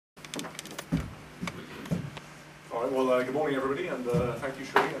Right, well, good morning, everybody, and thank you,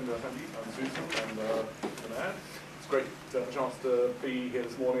 Shri, and thank you, and Susan, and Matt. It's great to have a chance to be here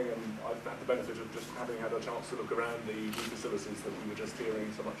this morning, and I've had the benefit of just having had a chance to look around the new facilities that we were just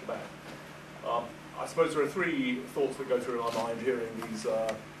hearing so much about. I suppose there are three thoughts that go through our mind hearing these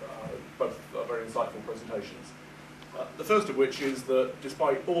both very insightful presentations. The first of which is that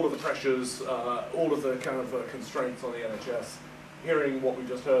despite all of the pressures, all of the kind of constraints on the NHS, hearing what we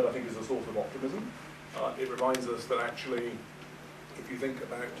just heard, I think, is a source of optimism. It reminds us that actually, if you think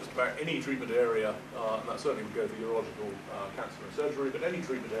about just about any treatment area, and that certainly would go for urological cancer and surgery, but any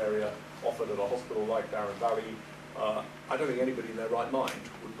treatment area offered at a hospital like Darent Valley, I don't think anybody in their right mind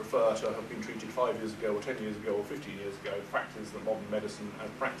would prefer to have been treated 5 years ago, or 10 years ago, or 15 years ago. The fact is that modern medicine, as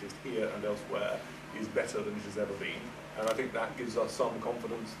practiced here and elsewhere, is better than it has ever been. And I think that gives us some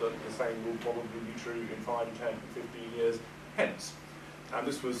confidence that the same will probably be true in 5, 10, 15 years hence. And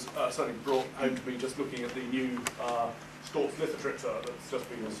this was certainly brought home to me just looking at the new Stort's lithotripsy that's just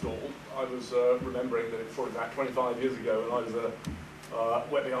been installed. I was remembering that it was probably about 25 years ago, and I was a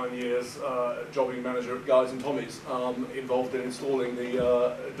wet behind the ears jobbing manager at Guy's and Tommy's, involved in installing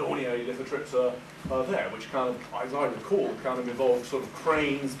the Dornier lithotripsy there, which kind of, as I recall, kind of involved sort of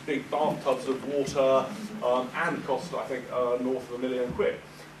cranes, big bathtubs of water, and cost, I think, north of £1 million.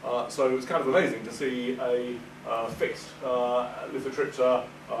 So it was kind of amazing to see a fixed lithotripsy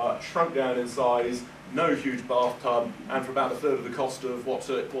shrunk down in size, no huge bathtub, and for about a third of the cost of what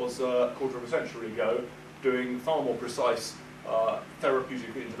it was a quarter of a century ago, doing far more precise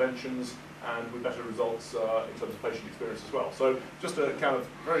therapeutic interventions and with better results in terms of patient experience as well. So just a kind of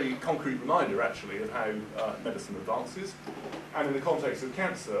very concrete reminder actually of how medicine advances. And in the context of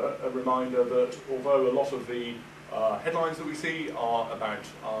cancer, a reminder that although a lot of the headlines that we see are about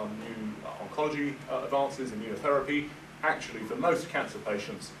new oncology advances, immunotherapy, actually for most cancer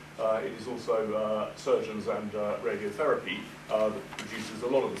patients it is also surgeons and radiotherapy that produces a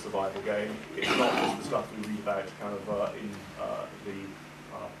lot of the survival gain. It's not just the stuff we read about kind of in the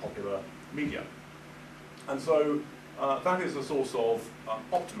popular media. And so that is a source of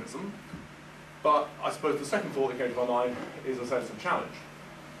optimism, but I suppose the second thought that came to my mind is a sense of challenge.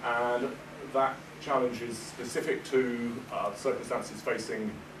 And that challenge is specific to circumstances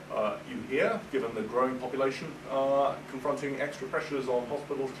facing you here, given the growing population, confronting extra pressures on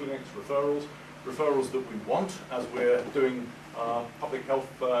hospitals, clinics, referrals that we want as we're doing public health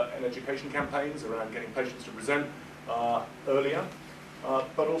and education campaigns around getting patients to present earlier,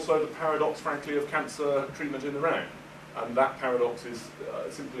 but also the paradox, frankly, of cancer treatment in the round. And that paradox is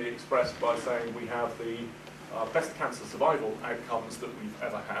simply expressed by saying we have the best cancer survival outcomes that we've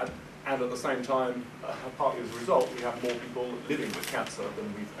ever had, and at the same time, partly as a result, we have more people living with cancer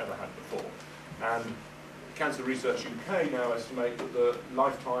than we've ever had before. And Cancer Research UK now estimate that the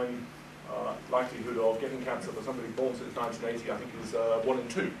lifetime likelihood of getting cancer for somebody born since 1980, I think, is 1 in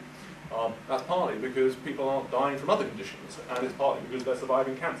 2. That's partly because people aren't dying from other conditions, and it's partly because they're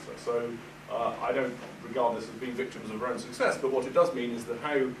surviving cancer. So I don't regard this as being victims of our own success, but what it does mean is that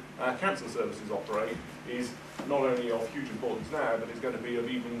how cancer services operate is not only of huge importance now, but it's going to be of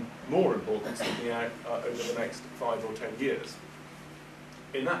even more importance looking out over the next 5 or 10 years.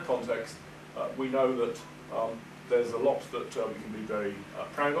 In that context, we know that there's a lot that we can be very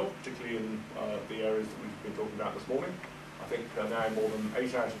proud of, particularly in the areas that we've been talking about this morning. I think now more than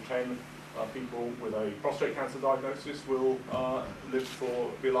 8 out of 10 people with a prostate cancer diagnosis will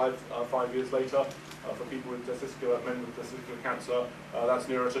be alive 5 years later. For people with men with testicular cancer, that's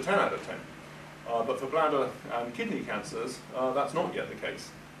nearer to 10 out of 10. But for bladder and kidney cancers, that's not yet the case.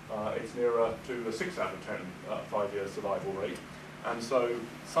 It's nearer to a 6 out of 10 5-year survival rate. And so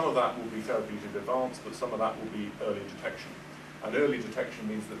some of that will be therapeutic advance, but some of that will be early detection. And early detection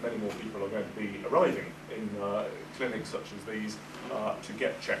means that many more people are going to be arriving in clinics such as these to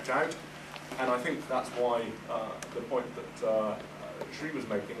get checked out. And I think that's why the point that Shri was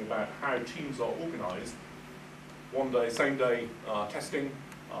making about how teams are organised, one day, same day testing,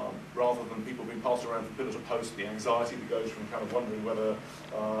 rather than people being passed around from pillar to post, the anxiety that goes from kind of wondering whether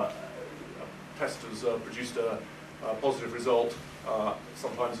a test has produced a positive result,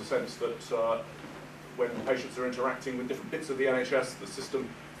 sometimes a sense that when patients are interacting with different bits of the NHS, the system,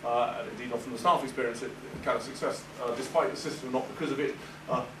 and indeed often the staff experience it kind of success despite the system, not because of it.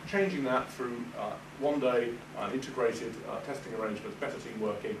 Changing that through one day integrated testing arrangements, better team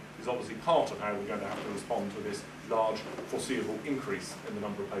working, is obviously part of how we're going to have to respond to this large foreseeable increase in the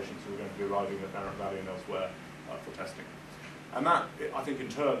number of patients who are going to be arriving at Darent Valley and elsewhere for testing. And that, I think, in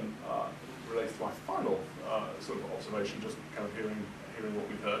turn relates to my final sort of observation, just kind of hearing what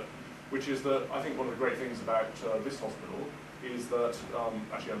we've heard, which is that I think one of the great things about this hospital is that,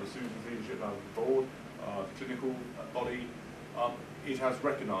 actually under Susan's leadership now with the board, the clinical body, it has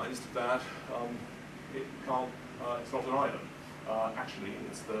recognised that it can't, it's not an island. Actually,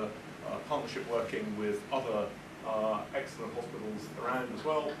 it's the partnership working with other excellent hospitals around as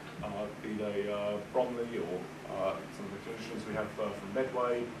well, be they Bromley or some of the clinicians we have from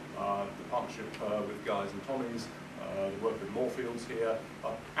Medway, the partnership with Guy's and Tommy's, the work with Moorfields here.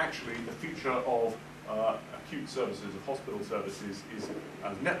 Actually, the future of acute services, of hospital services, is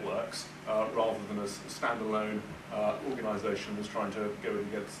as networks rather than as standalone organisations trying to go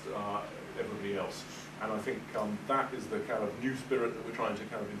against everybody else. And I think that is the kind of new spirit that we're trying to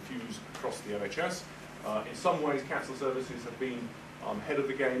kind of infuse across the NHS. In some ways, cancer services have been ahead of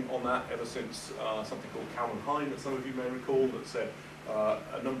the game on that ever since something called Calvin Hine, that some of you may recall, that said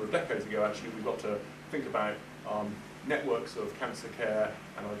a number of decades ago, actually, we've got to think about networks of cancer care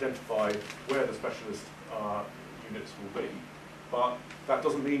and identify where the specialist units will be. But that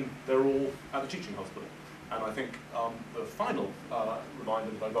doesn't mean they're all at the teaching hospital. And I think the final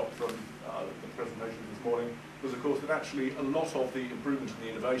reminder that I got from the presentation this morning was, of course, that actually a lot of the improvement and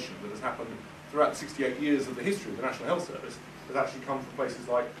the innovation that has happened throughout 68 years of the history of the National Health Service has actually come from places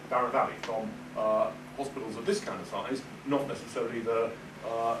like Darent Valley, from hospitals of this kind of size, not necessarily the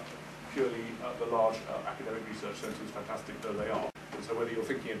purely the large academic research centres, fantastic though they are. And so whether you're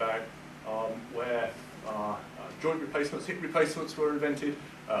thinking about where joint replacements, hip replacements were invented,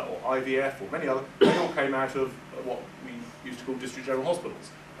 or IVF, or many other, they all came out of what we used to call district general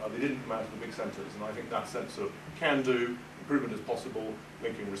hospitals. They didn't come out of the big centres, and I think that sense of can-do, improvement is possible,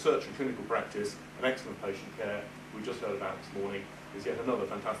 linking research and clinical practice, and excellent patient care we just heard about this morning is yet another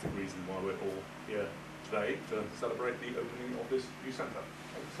fantastic reason why we're all here today to celebrate the opening of this new centre.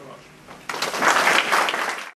 Thank you so much.